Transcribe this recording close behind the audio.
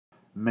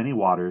Many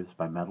Waters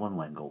by Madeleine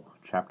L'Engle,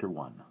 Chapter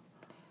 1.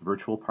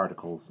 Virtual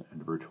Particles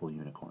and Virtual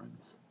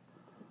Unicorns.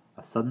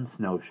 A sudden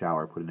snow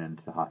shower put an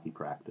end to hockey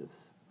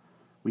practice.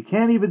 "We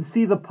can't even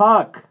see the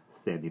puck!"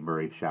 Sandy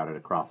Murray shouted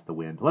across the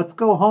wind. "Let's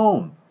go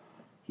home!"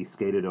 He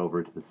skated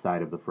over to the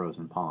side of the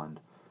frozen pond,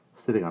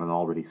 sitting on an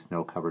already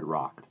snow-covered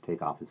rock to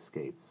take off his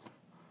skates.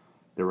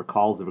 There were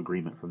calls of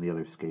agreement from the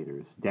other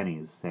skaters.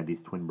 Denny's,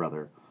 Sandy's twin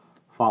brother,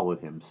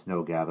 followed him,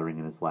 snow gathering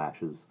in his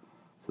lashes,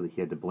 so that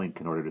he had to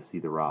blink in order to see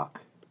the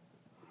rock.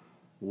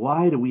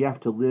 "Why do we have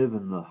to live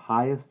in the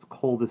highest,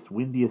 coldest,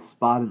 windiest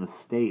spot in the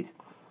state?"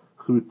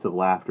 Hoots of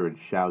laughter and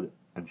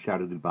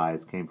shouted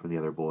goodbyes came from the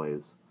other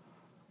boys.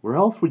 "Where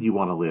else would you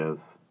want to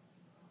live?"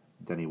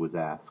 Denny was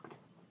asked.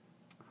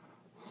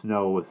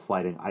 Snow was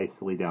sliding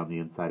icily down the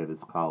inside of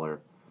his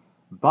collar.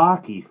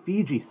 "Baki,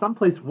 Fiji,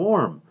 someplace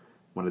warm."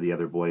 One of the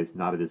other boys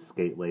knotted his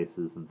skate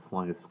laces and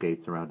slung his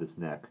skates around his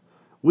neck.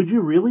 "Would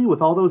you really,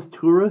 with all those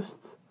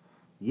tourists?"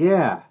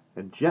 "Yeah,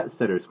 and jet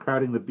setters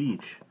crowding the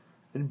beach.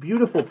 And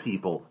beautiful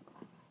people.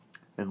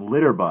 And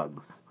litter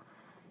bugs."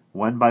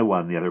 One by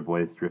one, the other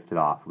boys drifted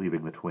off,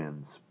 leaving the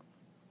twins.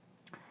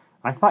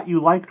 "I thought you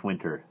liked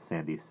winter,"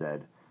 Sandy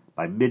said.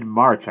 "By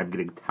mid-March, I'm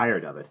getting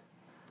tired of it."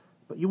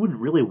 "But you wouldn't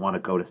really want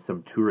to go to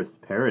some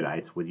tourist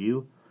paradise, would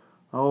you?"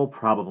 "Oh,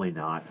 probably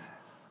not.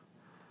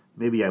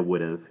 Maybe I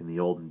would have in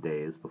the olden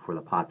days, before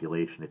the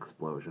population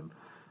explosion.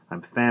 I'm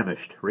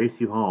famished.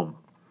 Race you home."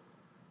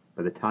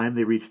 By the time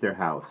they reached their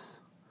house,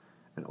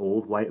 an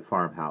old white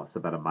farmhouse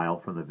about a mile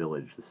from the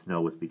village, the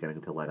snow was beginning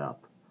to let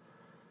up,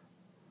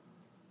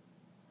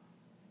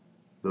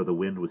 though the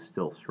wind was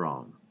still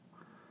strong.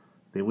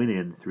 They went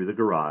in through the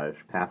garage,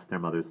 past their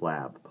mother's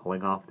lab,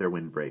 pulling off their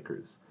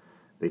windbreakers.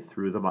 They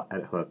threw them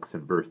at hooks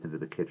and burst into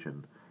the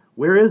kitchen.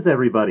 "Where is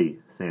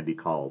everybody?" Sandy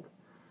called.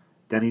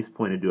 Denny's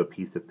pointed to a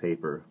piece of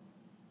paper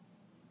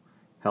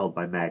held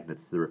by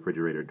magnets to the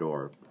refrigerator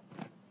door.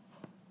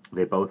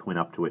 They both went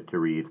up to it to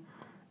read,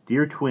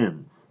 "Dear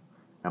twins,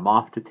 I'm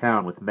off to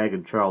town with Meg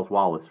and Charles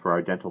Wallace for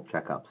our dental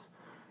checkups.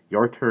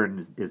 Your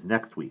turn is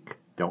next week.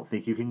 Don't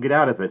think you can get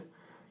out of it.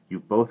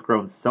 You've both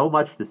grown so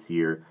much this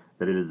year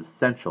that it is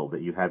essential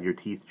that you have your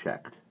teeth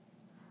checked.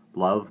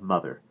 Love,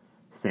 Mother."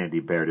 Sandy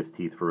bared his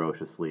teeth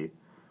ferociously.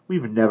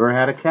 "We've never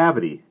had a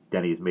cavity."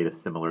 Denny's made a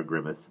similar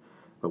grimace.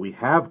 "But we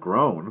have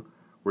grown.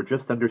 We're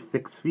just under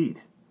 6 feet.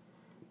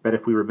 Bet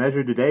if we were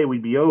measured today,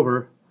 we'd be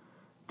over."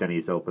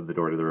 Denny's opened the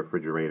door to the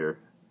refrigerator.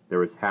 There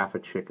was half a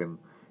chicken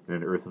in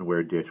an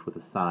earthenware dish with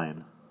a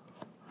sign.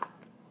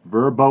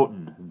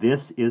 "Verboten,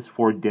 this is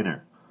for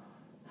dinner."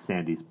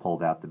 Sandy's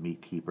pulled out the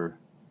meat keeper.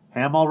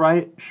 "Ham all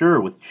right?"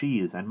 "Sure, with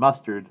cheese and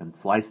mustard and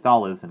sliced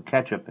olives and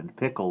ketchup and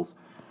pickles.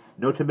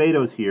 No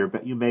tomatoes here.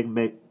 Bet you Meg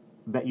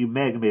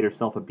made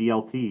herself a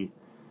BLT.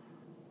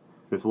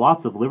 There's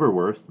lots of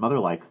liverwurst. Mother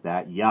likes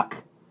that. Yuck.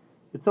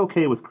 It's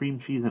okay with cream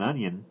cheese and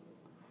onion."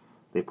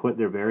 They put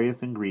their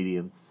various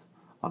ingredients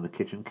on the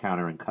kitchen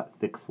counter and cut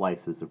thick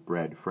slices of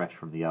bread fresh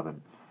from the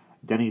oven.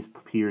 Denny's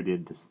peered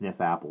in to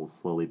sniff apples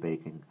slowly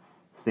baking.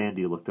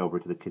 Sandy looked over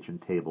to the kitchen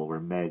table where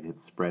Meg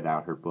had spread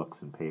out her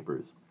books and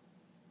papers.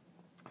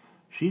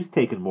 "She's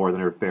taken more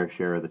than her fair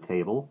share of the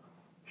table.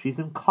 She's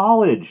in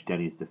college,"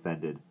 Denny's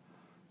defended.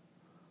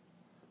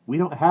 "We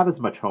don't have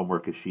as much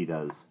homework as she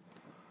does."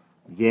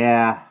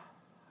 "Yeah,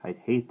 I'd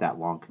hate that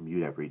long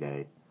commute every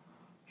day."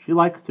 "She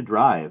likes to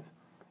drive,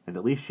 and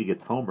at least she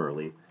gets home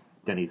early."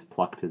 Denny's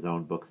plucked his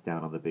own books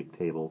down on the big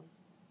table.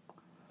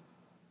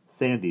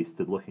 Sandy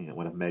stood looking at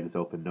one of Meg's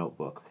open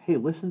notebooks. "Hey,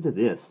 listen to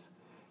this.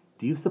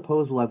 Do you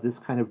suppose we'll have this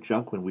kind of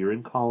junk when we're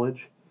in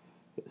college?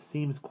 It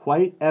seems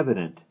quite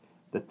evident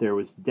that there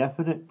was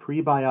definite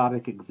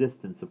prebiotic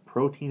existence of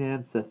protein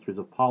ancestors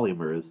of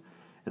polymers,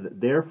 and that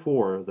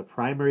therefore the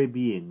primary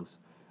beings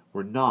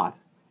were not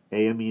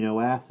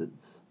amino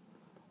acids.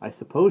 I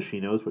suppose she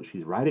knows what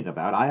she's writing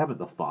about. I haven't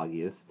the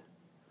foggiest."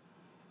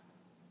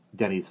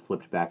 Denny's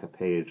flipped back a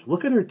page.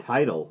 "Look at her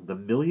title, The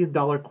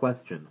 $1,000,000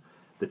 Question.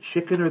 The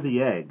chicken or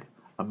the egg?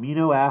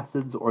 Amino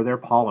acids or their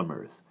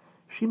polymers?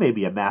 She may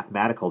be a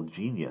mathematical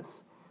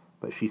genius,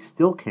 but she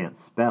still can't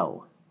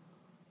spell."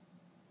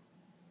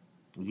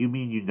 "You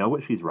mean you know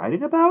what she's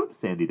writing about?"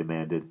 Sandy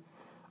demanded.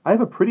 "I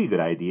have a pretty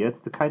good idea.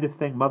 It's the kind of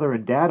thing Mother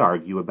and Dad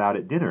argue about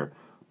at dinner.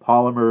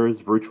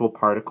 Polymers, virtual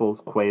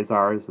particles,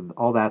 quasars, and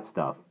all that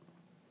stuff."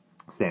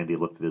 Sandy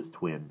looked at his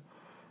twin.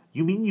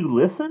 "You mean you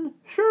listen?"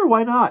 "Sure,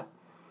 why not?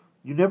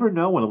 You never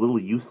know when a little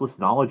useless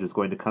knowledge is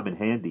going to come in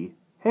handy.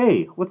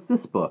 Hey, what's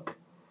this book?"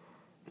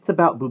 "It's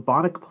about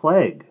bubonic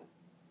plague."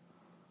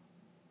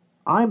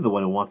 "I'm the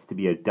one who wants to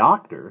be a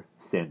doctor."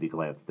 Sandy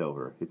glanced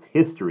over. "It's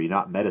history,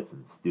 not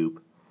medicine,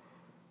 Stoop."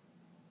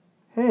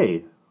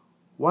 "Hey,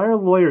 why are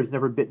lawyers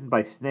never bitten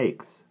by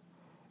snakes?"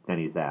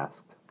 Denny's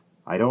asked.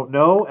 "I don't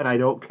know, and I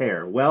don't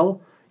care."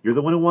 "Well, you're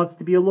the one who wants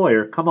to be a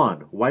lawyer. Come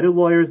on, why do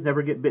lawyers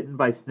never get bitten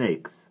by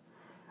snakes?"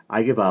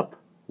 "I give up.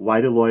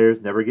 Why do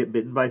lawyers never get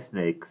bitten by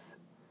snakes?"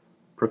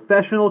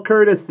 "Professional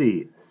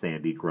courtesy,"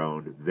 Sandy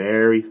groaned.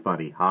 "Very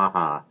funny,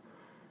 ha-ha."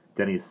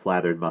 Denny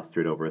slathered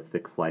mustard over a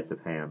thick slice of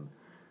ham.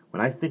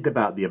 "When I think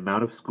about the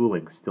amount of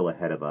schooling still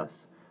ahead of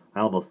us, I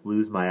almost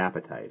lose my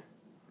appetite.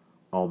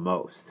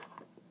 Almost.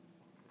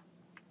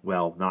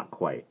 Well, not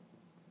quite.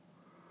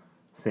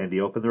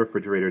 Sandy opened the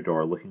refrigerator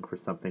door, looking for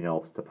something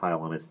else to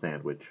pile on his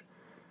sandwich.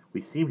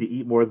 We seem to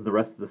eat more than the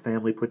rest of the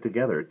family put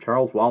together.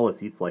 Charles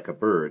Wallace eats like a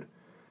bird.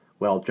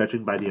 Well,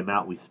 judging by the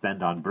amount we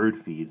spend on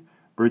bird feed,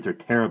 birds are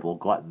terrible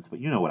gluttons, but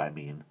you know what I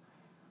mean.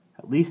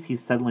 At least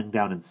he's settling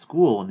down in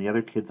school and the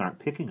other kids aren't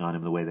picking on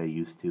him the way they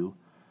used to.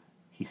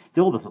 He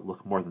still doesn't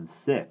look more than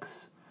 6,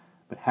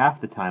 but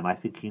half the time I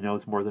think he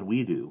knows more than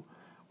we do.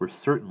 We're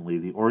certainly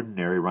the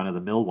ordinary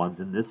run-of-the-mill ones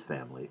in this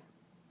family.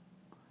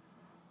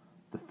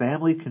 The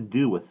family can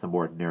do with some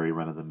ordinary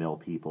run-of-the-mill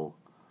people.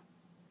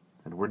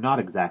 And we're not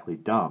exactly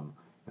dumb.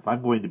 If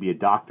I'm going to be a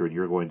doctor and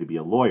you're going to be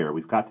a lawyer,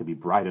 we've got to be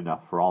bright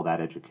enough for all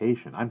that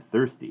education. I'm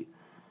thirsty.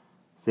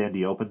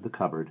 Sandy opened the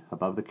cupboard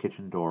above the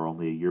kitchen door.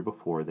 Only a year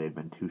before they had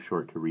been too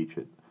short to reach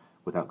it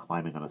without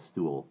climbing on a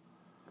stool.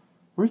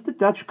 Where's the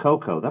Dutch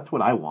cocoa? That's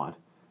what I want.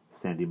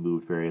 Sandy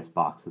moved various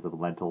boxes of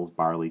lentils,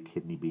 barley,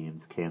 kidney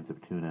beans, cans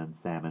of tuna, and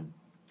salmon.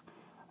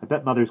 I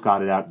bet Mother's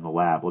got it out in the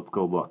lab. Let's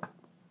go look.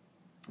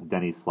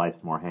 Denny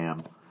sliced more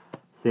ham.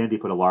 Sandy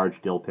put a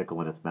large dill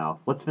pickle in his mouth.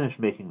 Let's finish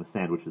making the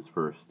sandwiches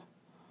first.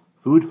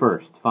 Food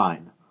first,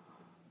 fine.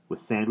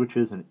 With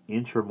sandwiches an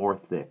inch or more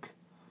thick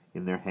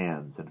in their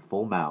hands and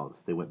full mouths,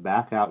 they went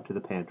back out to the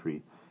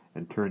pantry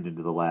and turned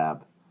into the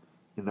lab.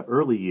 In the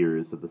early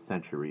years of the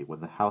century,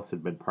 when the house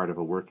had been part of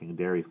a working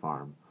dairy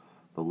farm,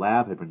 the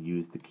lab had been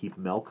used to keep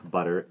milk,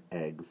 butter,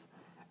 eggs,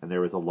 and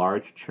there was a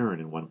large churn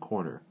in one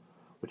corner,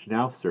 which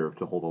now served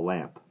to hold a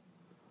lamp.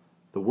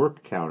 The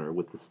work counter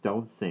with the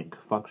stone sink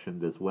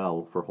functioned as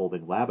well for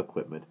holding lab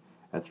equipment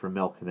as for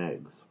milk and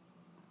eggs.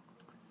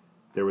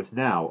 There was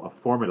now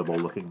a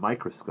formidable-looking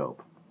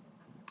microscope,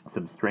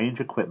 some strange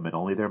equipment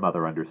only their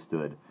mother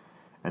understood,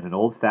 and an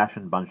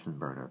old-fashioned Bunsen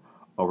burner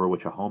over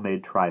which on a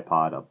homemade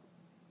tripod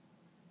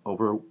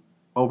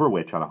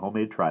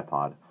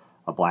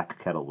a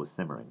black kettle was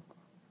simmering.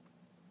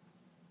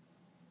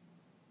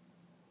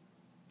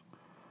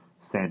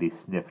 Sandy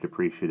sniffed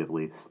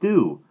appreciatively.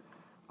 Stew!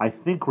 I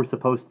think we're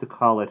supposed to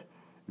call it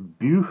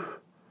Boeuf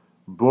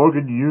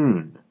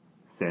Bourguignon.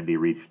 Sandy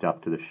reached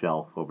up to the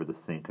shelf over the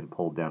sink and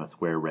pulled down a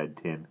square red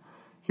tin.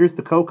 Here's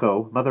the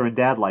cocoa. Mother and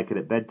Dad like it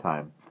at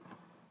bedtime.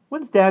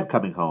 When's Dad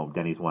coming home?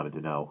 Denny's wanted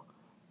to know.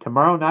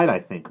 Tomorrow night, I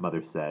think,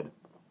 Mother said.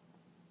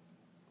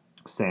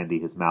 Sandy,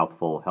 his mouth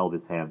full, held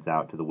his hands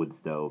out to the wood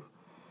stove.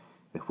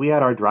 If we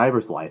had our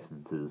driver's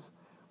licenses,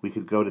 we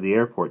could go to the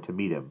airport to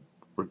meet him.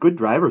 We're good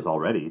drivers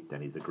already,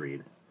 Denny's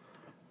agreed.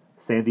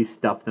 Sandy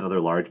stuffed another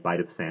large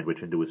bite of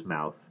sandwich into his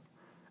mouth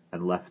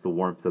and left the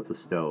warmth of the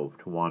stove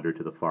to wander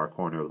to the far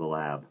corner of the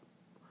lab,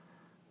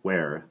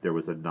 where there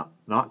was a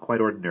not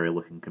quite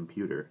ordinary-looking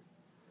computer.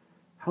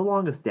 How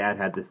long has Dad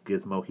had this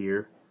gizmo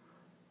here?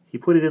 He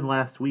put it in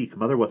last week.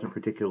 Mother wasn't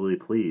particularly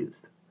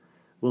pleased.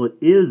 Well, it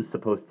is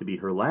supposed to be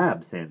her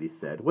lab, Sandy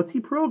said. What's he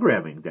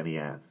programming? Denny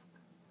asked.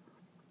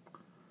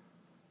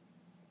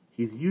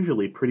 He's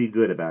usually pretty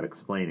good about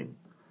explaining,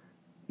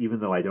 even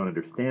though I don't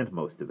understand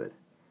most of it.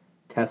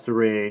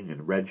 Tessering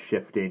and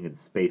red-shifting and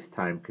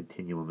space-time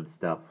continuum and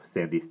stuff.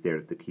 Sandy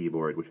stared at the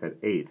keyboard, which had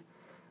 8,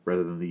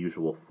 rather than the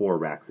usual 4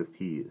 racks of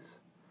keys.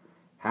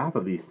 Half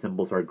of these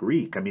symbols are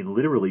Greek. I mean,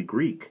 literally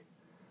Greek.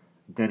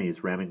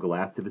 Denny's, ramming the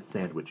last of his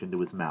sandwich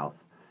into his mouth,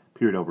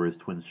 peered over his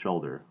twin's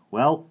shoulder.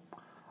 Well,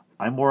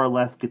 I more or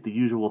less get the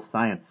usual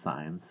science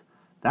signs.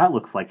 That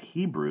looks like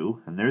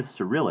Hebrew, and there's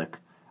Cyrillic.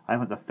 I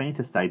haven't the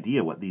faintest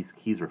idea what these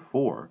keys are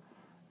for.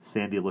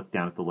 Sandy looked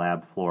down at the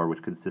lab floor,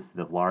 which consisted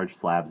of large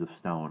slabs of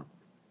stone.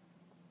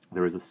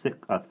 There was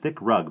a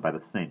thick rug by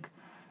the sink,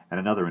 and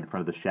another in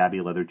front of the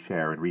shabby leather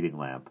chair and reading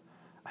lamp.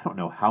 I don't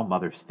know how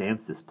Mother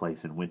stands this place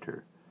in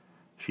winter.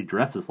 She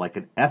dresses like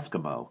an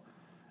Eskimo.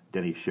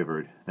 Denny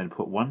shivered, then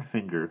put out one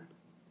finger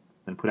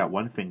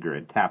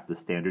and tapped the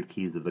standard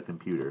keys of the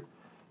computer.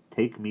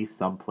 Take me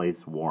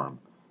someplace warm.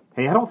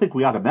 Hey, I don't think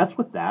we ought to mess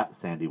with that,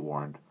 Sandy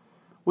warned.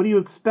 What do you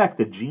expect,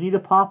 a genie to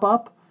pop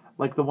up?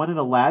 Like the one in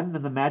Aladdin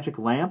and the magic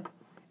lamp?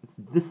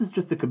 This is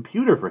just a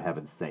computer, for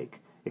heaven's sake.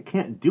 It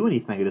can't do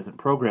anything it isn't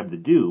programmed to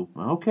do.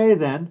 Okay,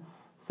 then.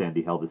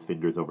 Sandy held his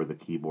fingers over the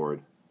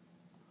keyboard.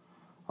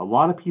 A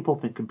lot of people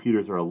think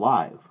computers are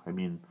alive. I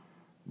mean,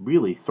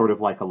 really, sort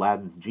of like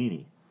Aladdin's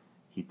genie.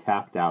 He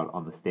tapped out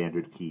on the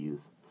standard keys.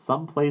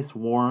 Someplace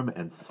warm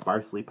and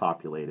sparsely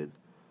populated.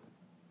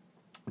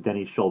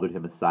 Denny shouldered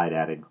him aside,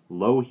 adding,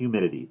 low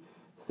humidity.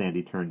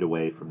 Sandy turned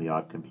away from the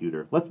odd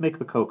computer. Let's make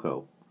the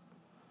cocoa.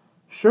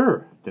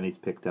 Sure. Denny's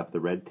picked up the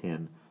red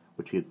tin,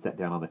 which he had set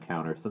down on the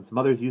counter. Since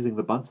Mother's using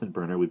the Bunsen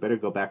burner, we'd better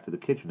go back to the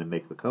kitchen and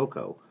make the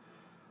cocoa.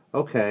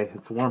 Okay,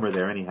 it's warmer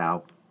there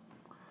anyhow.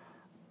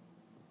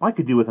 I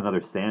could do with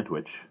another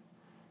sandwich.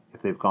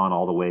 If they've gone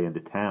all the way into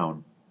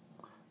town,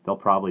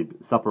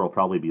 supper will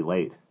probably be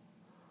late.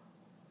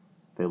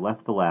 They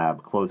left the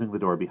lab, closing the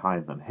door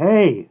behind them.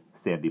 Hey!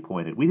 Sandy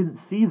pointed. We didn't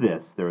see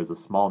this. There is a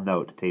small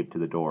note taped to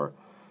the door.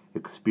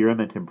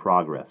 Experiment in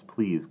progress.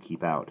 Please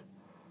keep out.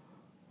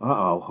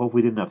 Uh-oh, hope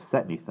we didn't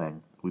upset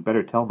anything. We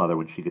better tell Mother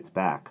when she gets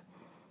back.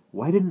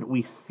 Why didn't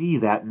we see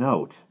that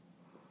note?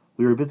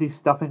 We were busy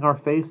stuffing our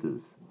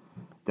faces.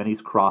 Denny's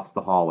crossed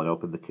the hall and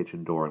opened the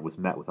kitchen door and was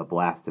met with a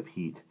blast of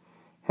heat.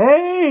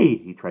 Hey!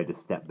 He tried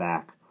to step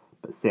back,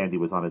 but Sandy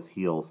was on his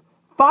heels.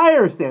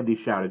 Fire! Sandy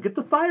shouted. Get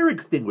the fire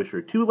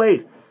extinguisher. Too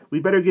late.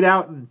 We better get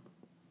out and...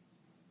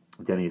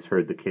 Denny's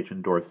heard the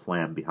kitchen door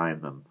slam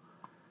behind them.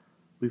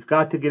 We've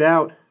got to get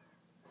out,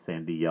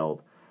 Sandy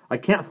yelled. I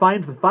can't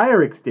find the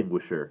fire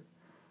extinguisher.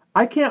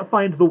 I can't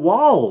find the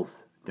walls.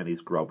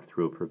 Denny's groped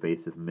through a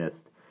pervasive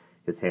mist,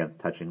 his hands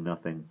touching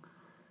nothing.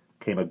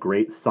 Came a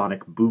great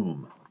sonic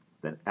boom,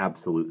 then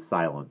absolute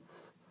silence.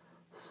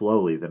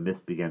 Slowly, the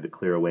mist began to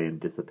clear away and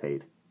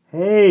dissipate.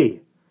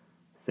 Hey!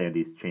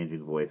 Sandy's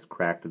changing voice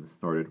cracked and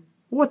snorted.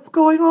 What's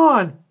going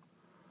on?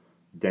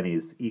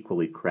 Denny's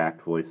equally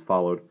cracked voice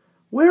followed.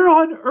 Where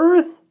on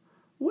earth?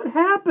 What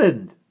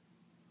happened?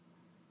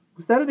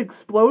 Was that an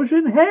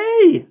explosion?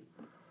 Hey!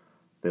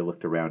 They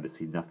looked around to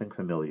see nothing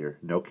familiar.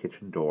 No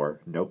kitchen door,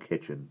 no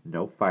kitchen,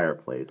 no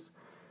fireplace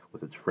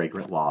with its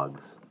fragrant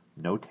logs,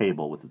 no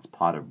table with its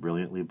pot of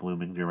brilliantly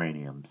blooming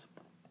geraniums,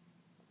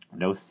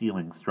 no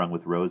ceiling strung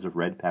with rows of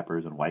red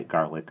peppers and white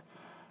garlic,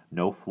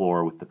 no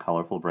floor with the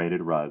colorful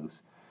braided rugs.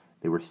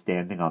 They were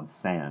standing on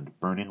sand,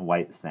 burning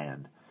white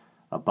sand.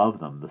 Above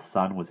them, the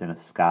sun was in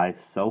a sky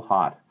so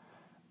hot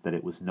that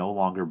it was no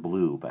longer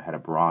blue but had a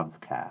bronze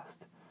cast.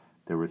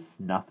 There was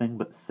nothing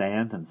but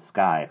sand and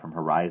sky from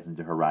horizon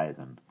to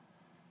horizon.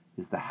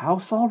 Is the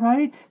house all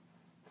right?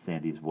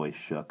 Sandy's voice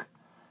shook.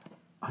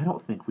 I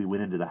don't think we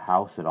went into the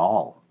house at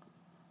all.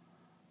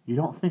 You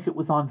don't think it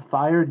was on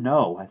fire?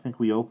 No, I think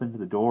we opened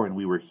the door and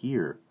we were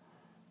here.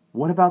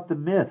 What about the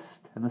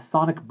mist and the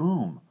sonic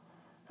boom?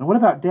 And what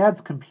about Dad's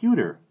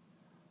computer?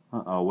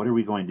 Uh-oh, what are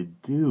we going to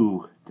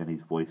do?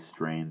 Denny's voice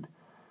strained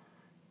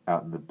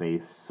out in a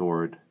bass,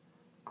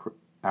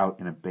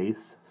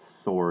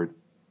 soared,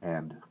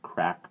 and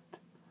cracked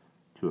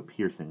to a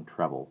piercing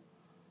treble.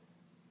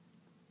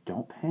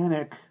 Don't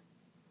panic,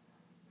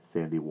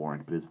 Sandy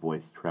warned, but his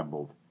voice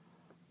trembled.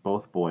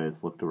 Both boys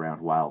looked around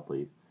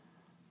wildly.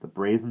 The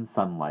brazen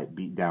sunlight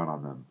beat down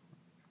on them.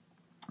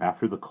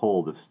 After the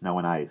cold of snow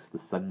and ice, the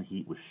sudden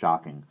heat was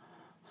shocking.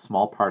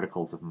 Small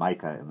particles of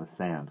mica in the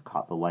sand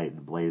caught the light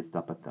and blazed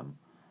up at them.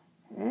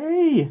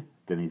 Hey!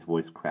 Denny's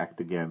voice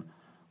cracked again.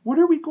 What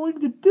are we going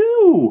to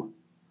do?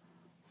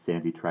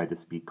 Sandy tried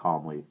to speak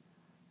calmly.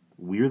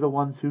 We're the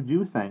ones who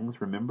do things,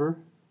 remember?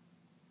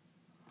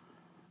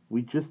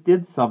 We just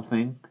did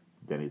something.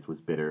 Denny's was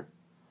bitter.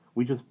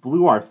 We just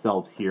blew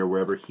ourselves here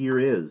wherever here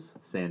is,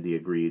 Sandy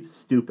agreed.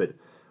 Stupid.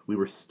 We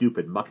were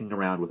stupid, mucking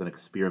around with an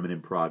experiment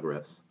in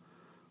progress.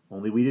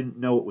 Only we didn't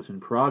know it was in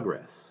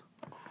progress.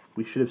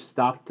 We should have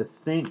stopped to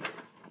think.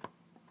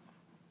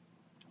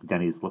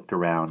 Denny's looked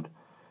around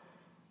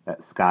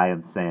at sky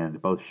and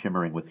sand, both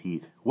shimmering with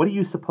heat. What do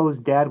you suppose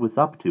Dad was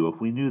up to if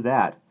we knew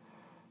that?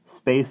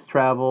 Space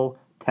travel,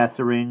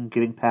 tessering,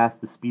 getting past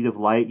the speed of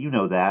light, you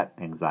know that.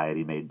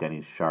 Anxiety made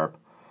Denny's sharp.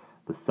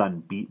 The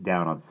sun beat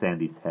down on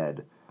Sandy's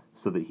head,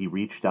 so that he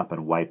reached up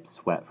and wiped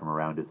sweat from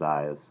around his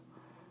eyes.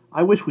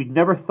 I wish we'd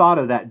never thought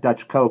of that,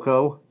 Dutch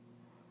Coco.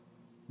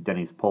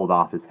 Denny's pulled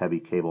off his heavy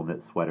cable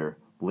knit sweater,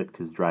 licked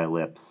his dry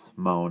lips,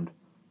 moaned,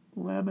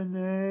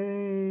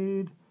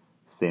 Lemonade.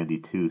 Sandy,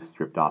 too,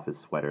 stripped off his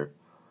sweater.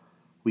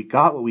 We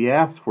got what we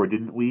asked for,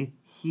 didn't we?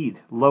 Heat,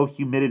 low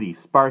humidity,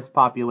 sparse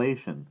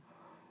population.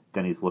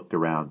 Denny's looked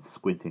around,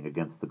 squinting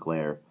against the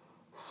glare.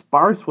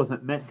 Sparse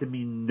wasn't meant to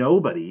mean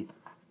nobody.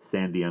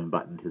 Sandy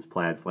unbuttoned his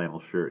plaid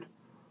flannel shirt.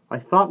 I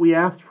thought we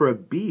asked for a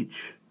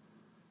beach.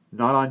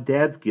 Not on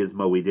Dad's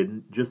gizmo we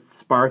didn't, just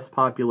sparse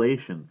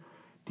population.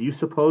 Do you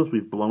suppose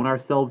we've blown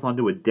ourselves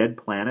onto a dead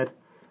planet?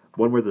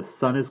 One where the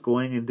sun is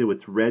going into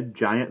its red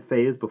giant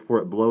phase before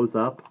it blows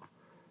up?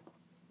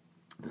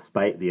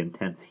 Despite the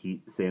intense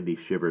heat, Sandy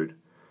shivered,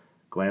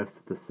 glanced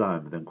at the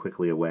sun, then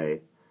quickly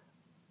away.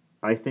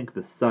 I think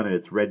the sun in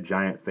its red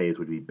giant phase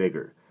would be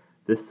bigger.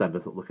 This sun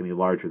doesn't look any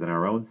larger than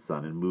our own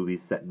sun in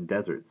movies set in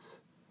deserts.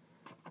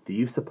 Do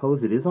you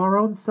suppose it is our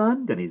own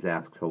sun? Denny's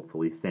asked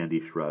hopefully.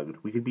 Sandy shrugged.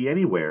 We could be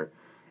anywhere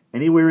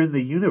in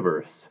the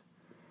universe.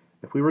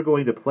 If we were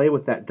going to play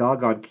with that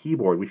doggone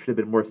keyboard, we should have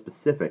been more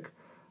specific.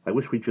 I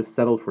wish we'd just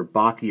settled for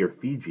Baki or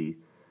Fiji.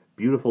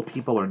 Beautiful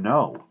people or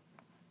no.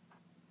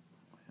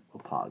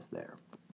 We'll pause there.